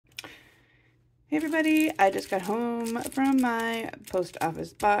Hey everybody, I just got home from my post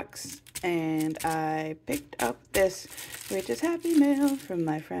office box and I picked up this, which is Happy Mail from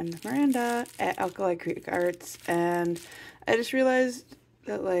my friend Miranda at Alkali Creek Arts, and I just realized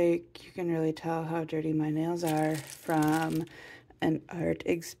that like you can really tell how dirty my nails are from an art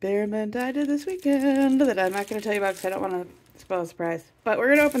experiment I did this weekend that I'm not going to tell you about because I don't want to spoil a surprise, but we're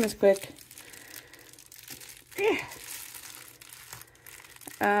going to open this quick.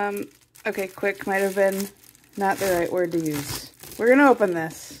 Okay, quick might have been not the right word to use. We're gonna open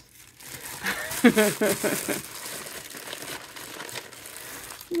this. Yeah.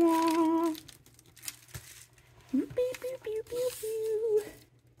 Pew, pew, pew, pew, pew.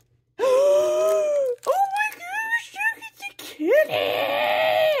 Oh my gosh, look at the kitty!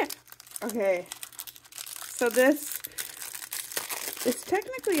 Okay, so this is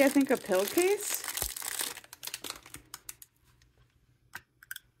technically, I think, a pill case.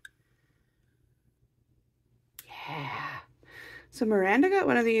 So Miranda got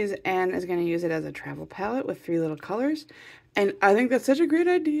one of these and is going to use it as a travel palette with 3 little colors. And I think that's such a great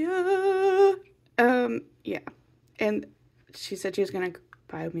idea. Yeah. And she said she was going to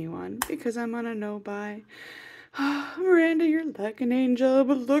buy me one because I'm on a no-buy. Oh, Miranda, you're like an angel,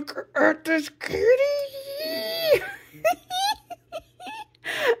 but look at this cutie.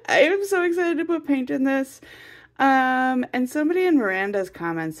 I am so excited to put paint in this. And somebody in Miranda's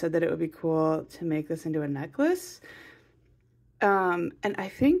comments said that it would be cool to make this into a necklace. And I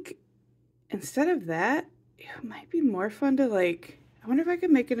think instead of that, it might be more fun to like, I wonder if I could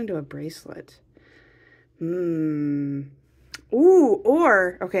make it into a bracelet. Ooh,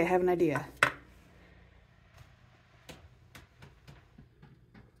 or, okay, I have an idea.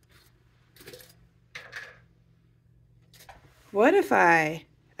 What if I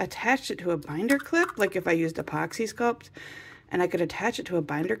attached it to a binder clip, like if I used epoxy sculpt, and I could attach it to a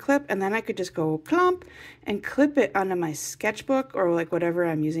binder clip, and then I could just go clump and clip it onto my sketchbook or like whatever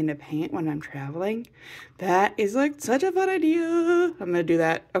I'm using to paint when I'm traveling. That is like such a fun idea. I'm gonna do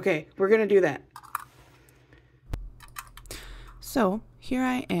that. Okay, we're gonna do that. So here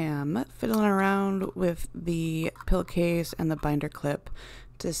I am fiddling around with the pillowcase and the binder clip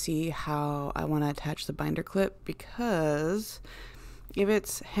to see how I want to attach the binder clip, because if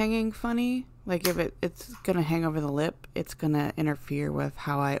it's hanging funny, like if it's gonna hang over the lip, it's gonna interfere with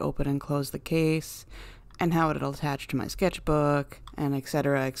how I open and close the case and how it'll attach to my sketchbook and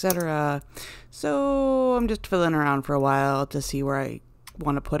etc, etc. So I'm just fiddling around for a while to see where I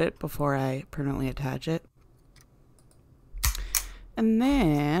want to put it before I permanently attach it. And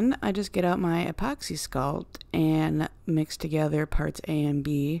then I just get out my epoxy sculpt and mix together parts A and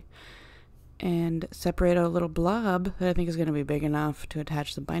B and separate a little blob that I think is going to be big enough to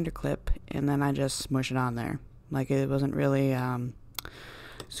attach the binder clip, and then I just smush it on there. Like, it wasn't really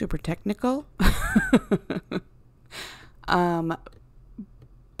super technical. But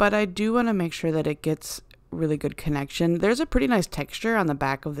I do want to make sure that it gets really good connection. There's a pretty nice texture on the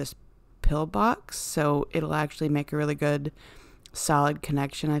back of this pill box, so it'll actually make a really good solid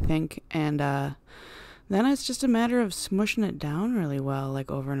connection, I think. And then it's just a matter of smushing it down really well,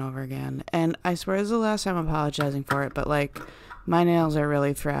 like over and over again. And I swear this is the last time I'm apologizing for it, but like my nails are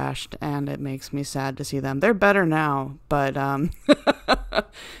really thrashed and it makes me sad to see them. They're better now, but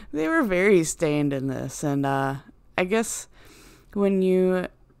they were very stained in this. And I guess when you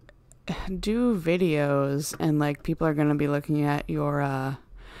do videos and like people are going to be looking at your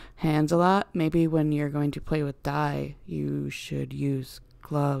hands a lot, maybe when you're going to play with dye, you should use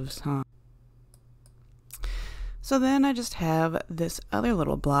gloves, huh? So then I just have this other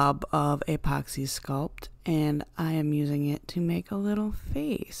little blob of epoxy sculpt, and I am using it to make a little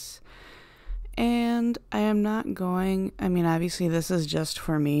face. And I am not going, I mean, obviously this is just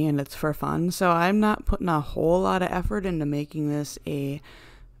for me and it's for fun, so I'm not putting a whole lot of effort into making this a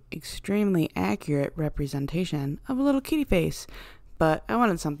extremely accurate representation of a little kitty face. But I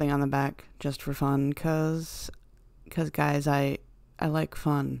wanted something on the back just for fun, cause guys, I like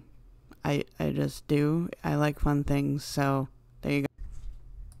fun. I just do. I like fun things, so there you go.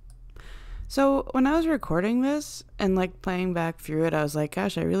 So when I was recording this and like playing back through it, I was like,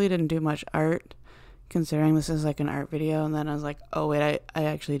 gosh, I really didn't do much art considering this is like an art video. And then I was like, oh wait, I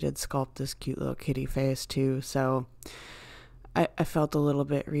actually did sculpt this cute little kitty face too. So I felt a little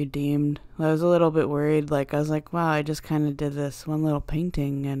bit redeemed. I was a little bit worried. Like I was like, wow, I just kind of did this one little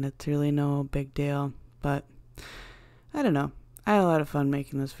painting and it's really no big deal. But I don't know. I had a lot of fun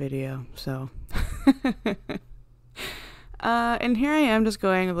making this video, so. And here I am just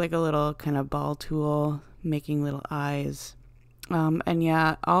going with like a little kind of ball tool, making little eyes. And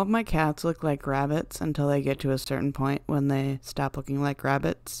yeah, all of my cats look like rabbits until they get to a certain point when they stop looking like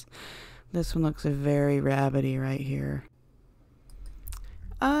rabbits. This one looks very rabbity right here.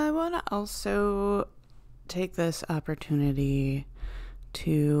 I want to also take this opportunity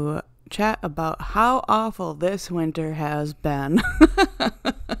to chat about how awful this winter has been.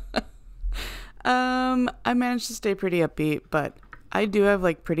 I managed to stay pretty upbeat, but I do have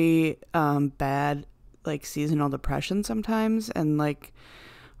like pretty bad like seasonal depression sometimes, and like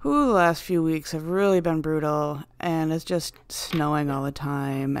the last few weeks have really been brutal, and it's just snowing all the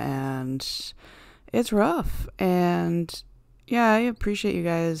time, and it's rough. And yeah, I appreciate you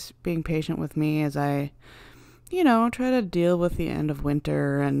guys being patient with me as I, try to deal with the end of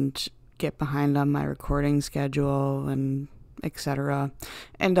winter and get behind on my recording schedule and etc.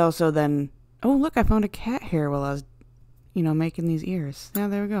 And also then, oh look, I found a cat hair while I was, making these ears. Yeah,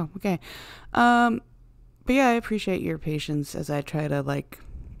 there we go. Okay. But yeah, I appreciate your patience as I try to like,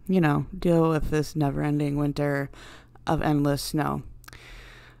 deal with this never-ending winter of endless snow.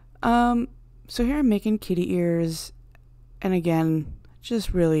 So here I'm making kitty ears, and again,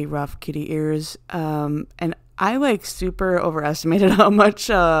 just really rough kitty ears. And I like super overestimated how much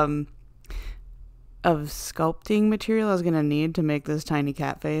of sculpting material I was gonna need to make this tiny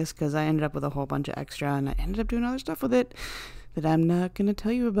cat face, because I ended up with a whole bunch of extra, and I ended up doing other stuff with it that I'm not gonna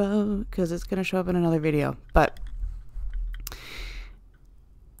tell you about because it's gonna show up in another video. But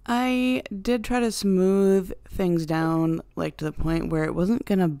I did try to smooth things down, like to the point where it wasn't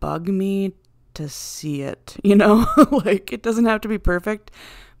gonna bug me to see it, like it doesn't have to be perfect,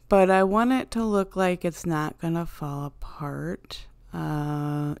 but I want it to look like it's not gonna fall apart.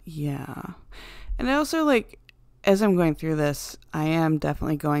 Yeah. And I also, like, as I'm going through this, I am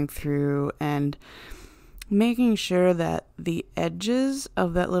definitely going through and making sure that the edges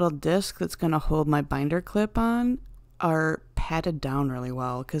of that little disc that's gonna hold my binder clip on are patted down really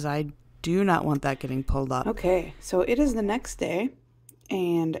well, because I do not want that getting pulled up. Okay, so it is the next day,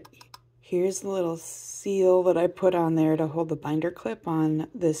 and here's the little seal that I put on there to hold the binder clip on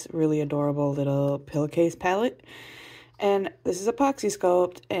this really adorable little pillowcase palette. And this is epoxy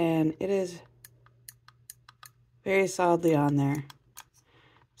sculpt, and it is very solidly on there.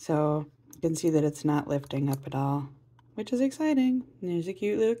 So you can see that it's not lifting up at all, which is exciting. And there's a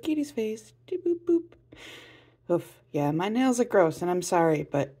cute little kitty's face. Doop, boop, boop. Oof. Yeah, my nails look gross, and I'm sorry,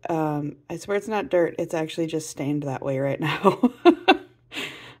 but I swear it's not dirt. It's actually just stained that way right now.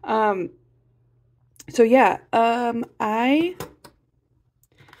 So yeah, I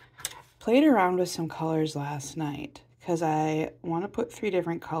played around with some colors last night because I want to put 3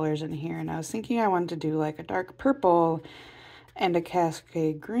 different colors in here, and I was thinking I wanted to do like a dark purple and a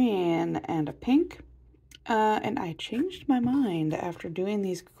cascade green and a pink, and I changed my mind after doing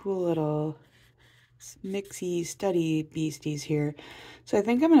these cool little mixy study beasties here. So I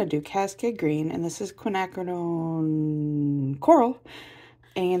think I'm going to do cascade green, and this is quinacridone coral,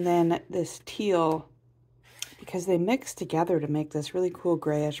 and then this teal, because they mix together to make this really cool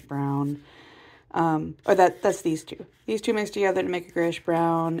grayish brown. Or that's these two. These two mix together to make a grayish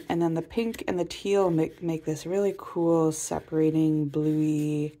brown, and then the pink and the teal make this really cool separating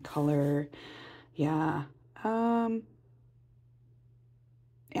bluey color. Yeah. Yeah.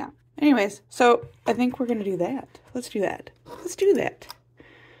 Anyways, so I think we're gonna do that. Let's do that. Let's do that.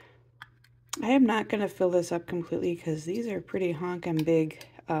 I am not gonna fill this up completely because these are pretty honkin' big.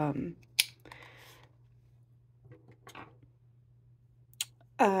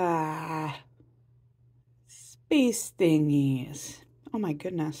 Space thingies. Oh my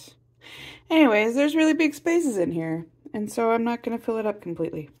goodness. Anyways, there's really big spaces in here, and so I'm not going to fill it up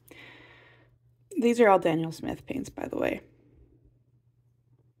completely. These are all Daniel Smith paints, by the way.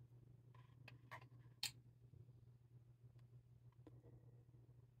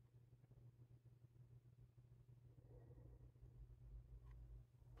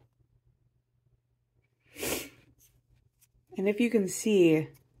 And if you can see,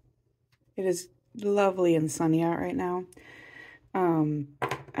 it is lovely and sunny out right now.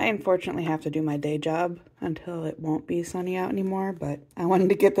 I unfortunately have to do my day job until it won't be sunny out anymore, but I wanted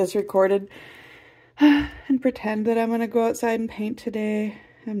to get this recorded and pretend that I'm going to go outside and paint today.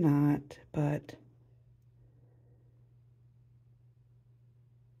 I'm not, but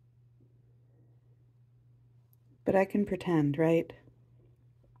I can pretend, right?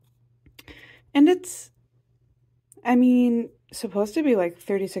 And it's, I mean, supposed to be like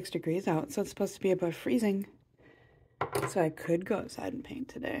 36 degrees out, so it's supposed to be above freezing. So I could go outside and paint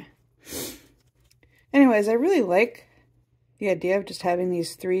today. Anyways, I really like the idea of just having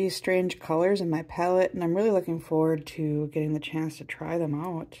these 3 strange colors in my palette, and I'm really looking forward to getting the chance to try them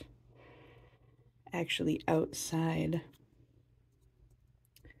out. Actually outside.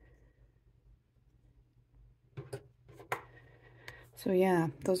 So yeah,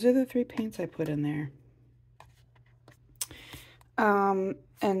 those are the 3 paints I put in there.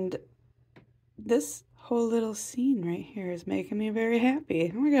 And this whole little scene right here is making me very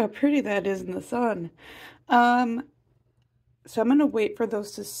happy. Oh my god, how pretty that is in the sun. So I'm gonna wait for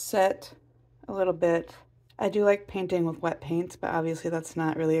those to set a little bit. I do like painting with wet paints, but obviously that's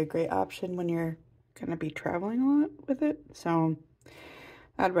not really a great option when you're gonna be traveling a lot with it. So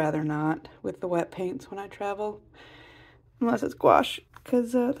I'd rather not with the wet paints when I travel, unless it's gouache,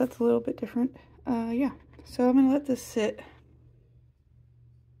 because that's a little bit different. Yeah, so I'm gonna let this sit.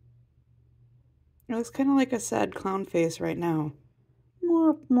 It looks kind of like a sad clown face right now.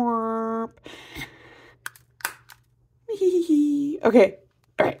 Morp, morp. Okay,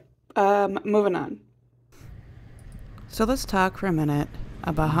 all right, moving on. So let's talk for a minute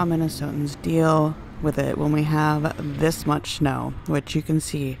about how Minnesotans deal with it when we have this much snow, which you can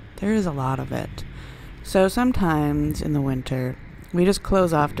see there is a lot of it. So sometimes in the winter, we just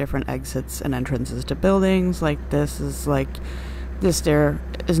close off different exits and entrances to buildings. Like this stair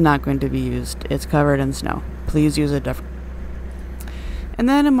is not going to be used. It's covered in snow. Please use a different. And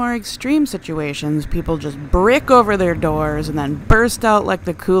then in more extreme situations, people just brick over their doors and then burst out like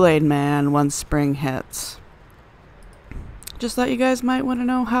the Kool-Aid Man once spring hits. Just thought you guys might want to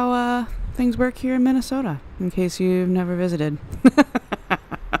know how things work here in Minnesota, in case you've never visited.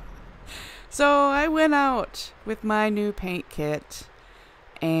 So I went out with my new paint kit,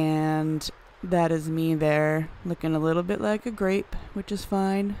 and that is me there, looking a little bit like a grape, which is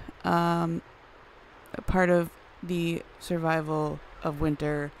fine. A part of the survival of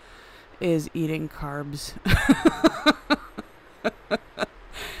winter is eating carbs.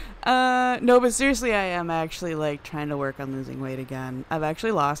 No, but seriously, I am actually like trying to work on losing weight again. I've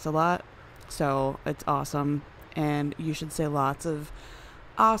actually lost a lot, so it's awesome. And you should say lots of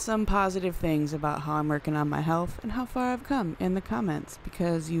awesome positive things about how I'm working on my health and how far I've come in the comments,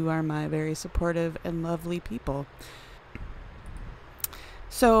 because you are my very supportive and lovely people.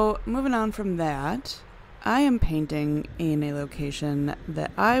 So moving on from that, I am painting in a location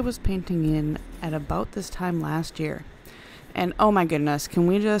that I was painting in at about this time last year. And oh my goodness, can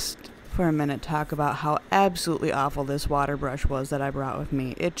we just for a minute talk about how absolutely awful this water brush was that I brought with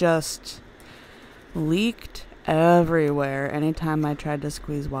me. It just leaked everywhere anytime I tried to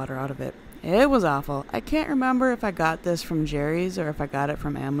squeeze water out of it. It was awful. I can't remember if I got this from Jerry's or if I got it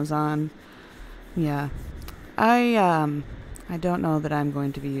from Amazon. Yeah. I don't know that I'm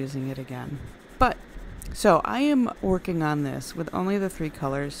going to be using it again. But so I am working on this with only the 3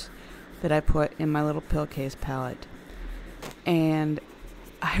 colors that I put in my little pill case palette. And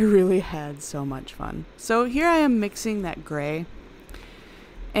I really had so much fun. So here I am mixing that gray.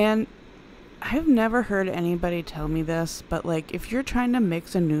 And I've never heard anybody tell me this, but like if you're trying to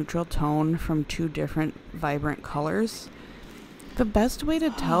mix a neutral tone from 2 different vibrant colors, the best way to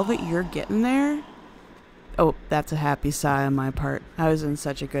tell that you're getting there... Oh, that's a happy sigh on my part. I was in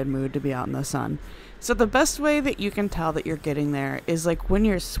such a good mood to be out in the sun. So the best way that you can tell that you're getting there is like when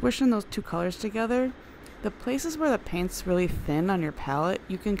you're swishing those 2 colors together, the places where the paint's really thin on your palette,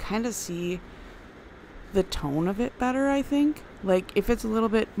 you can kind of see the tone of it better, I think. Like if it's a little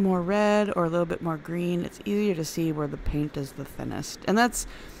bit more red or a little bit more green, it's easier to see where the paint is the thinnest. And that's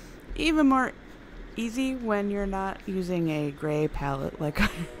even more easy when you're not using a gray palette like I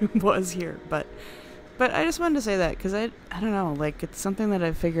was here. But I just wanted to say that because I don't know, like it's something that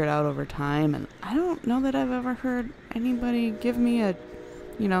I've figured out over time, and I don't know that I've ever heard anybody give me a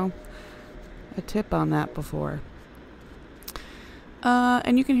tip on that before.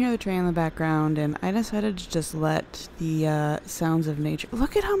 And you can hear the train in the background, and I decided to just let the sounds of nature...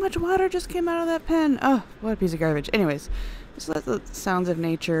 Look at how much water just came out of that pen! Oh, what a piece of garbage. Anyways, just let the sounds of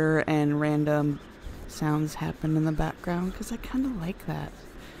nature and random sounds happen in the background, because I kind of like that.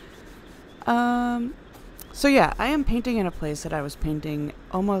 So yeah, I am painting in a place that I was painting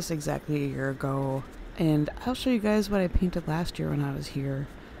almost exactly a year ago, and I'll show you guys what I painted last year when I was here.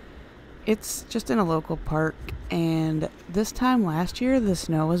 It's just in a local park, and this time last year, the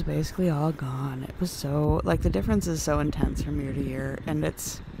snow was basically all gone. It was so, like, the difference is so intense from year to year, and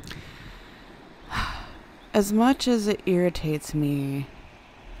it's, as much as it irritates me,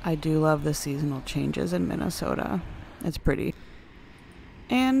 I do love the seasonal changes in Minnesota. It's pretty.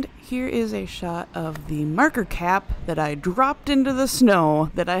 And here is a shot of the marker cap that I dropped into the snow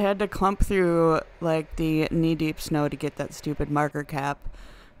that I had to clump through, like, the knee-deep snow to get that stupid marker cap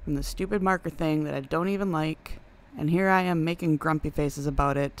from the stupid marker thing that I don't even like. And here I am making grumpy faces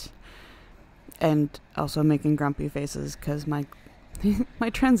about it. And also making grumpy faces because my my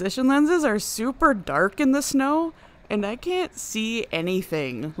transition lenses are super dark in the snow. And I can't see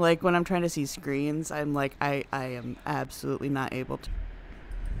anything. Like when I'm trying to see screens, I'm like, I am absolutely not able to.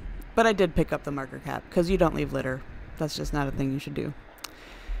 But I did pick up the marker cap because you don't leave litter. That's just not a thing you should do.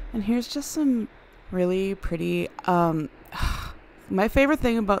 And here's just some really pretty, my favorite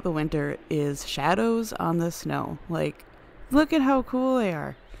thing about the winter is shadows on the snow. Like, look at how cool they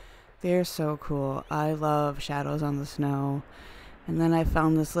are. They're so cool. I love shadows on the snow. And then I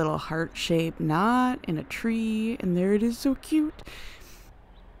found this little heart-shaped knot in a tree, and there it is, so cute.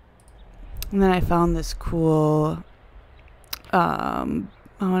 And then I found this cool, I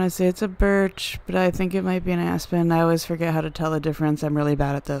want to say it's a birch, but I think it might be an aspen. I always forget how to tell the difference. I'm really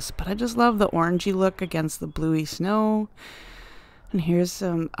bad at this. But I just love the orangey look against the bluey snow. And here's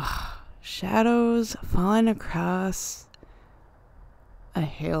some shadows falling across a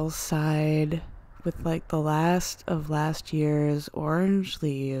hillside with like the last of last year's orange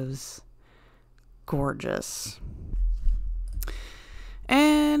leaves. Gorgeous.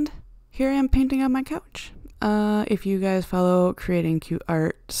 And here I am painting on my couch. If you guys follow Creating Cute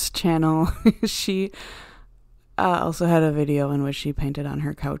Art's channel, she also had a video in which she painted on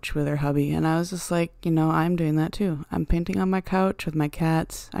her couch with her hubby. And I was just like, you know, I'm doing that too. I'm painting on my couch with my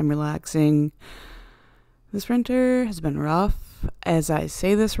cats. I'm relaxing. This winter has been rough. As I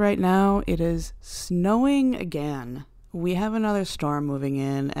say this right now, it is snowing again. We have another storm moving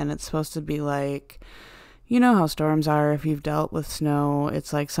in, and it's supposed to be like, you know how storms are if you've dealt with snow.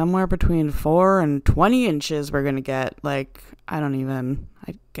 It's like somewhere between 4 and 20 inches we're going to get. Like, I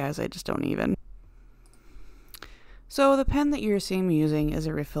just don't even. So the pen that you're seeing me using is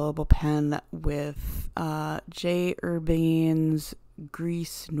a refillable pen with J. Urbain's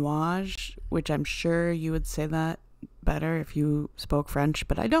Gris Nuage, which I'm sure you would say that better if you spoke French,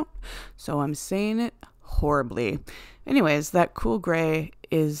 but I don't. So I'm saying it horribly. Anyways, that cool gray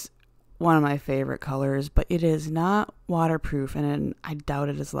is one of my favorite colors, but it is not waterproof, and I doubt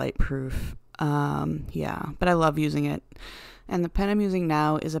it is light proof. Yeah, but I love using it. And the pen I'm using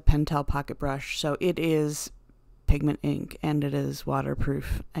now is a Pentel pocket brush, so it is pigment ink and it is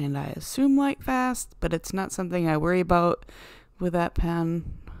waterproof, and I assume light fast, but it's not something I worry about with that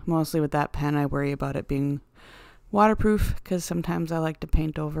pen. Mostly with that pen I worry about it being waterproof, because sometimes I like to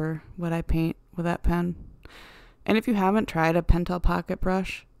paint over what I paint with that pen. And if you haven't tried a Pentel pocket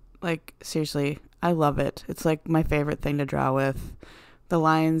brush, like seriously, I love it. It's like my favorite thing to draw with. The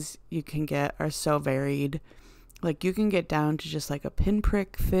lines you can get are so varied. Like you can get down to just like a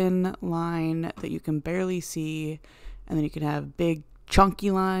pinprick thin line that you can barely see, and then you can have big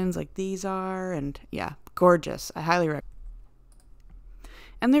chunky lines like these are, and yeah, gorgeous. I highly recommend.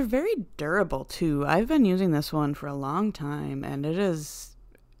 And they're very durable too. I've been using this one for a long time, and it is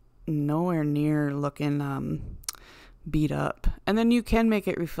nowhere near looking beat up. And then you can make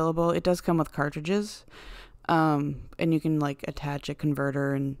it refillable. It does come with cartridges, and you can like attach a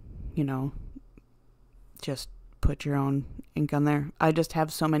converter and, you know, just put your own ink on there. I just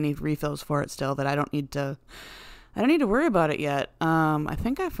have so many refills for it still that I don't need to worry about it yet. I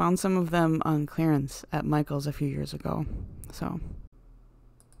think I found some of them on clearance at Michael's a few years ago. So,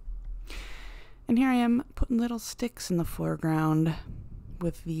 and here I am putting little sticks in the foreground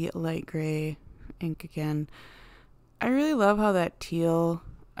with the light gray ink again. I really love how that teal,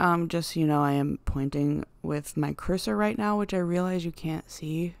 just so you know, I am pointing with my cursor right now, which I realize you can't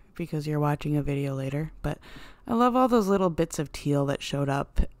see because you're watching a video later, but I love all those little bits of teal that showed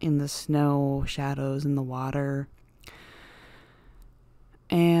up in the snow shadows in the water.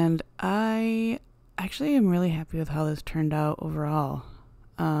 And I actually am really happy with how this turned out overall.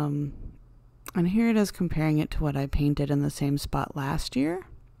 And here it is comparing it to what I painted in the same spot last year.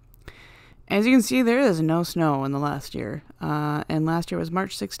 As you can see, there is no snow in the last year. And last year was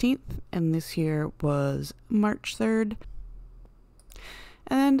March 16th, and this year was March 3rd.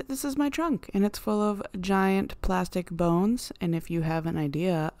 And this is my trunk, and it's full of giant plastic bones. And if you have an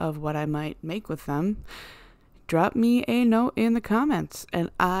idea of what I might make with them, drop me a note in the comments,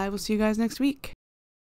 and I will see you guys next week.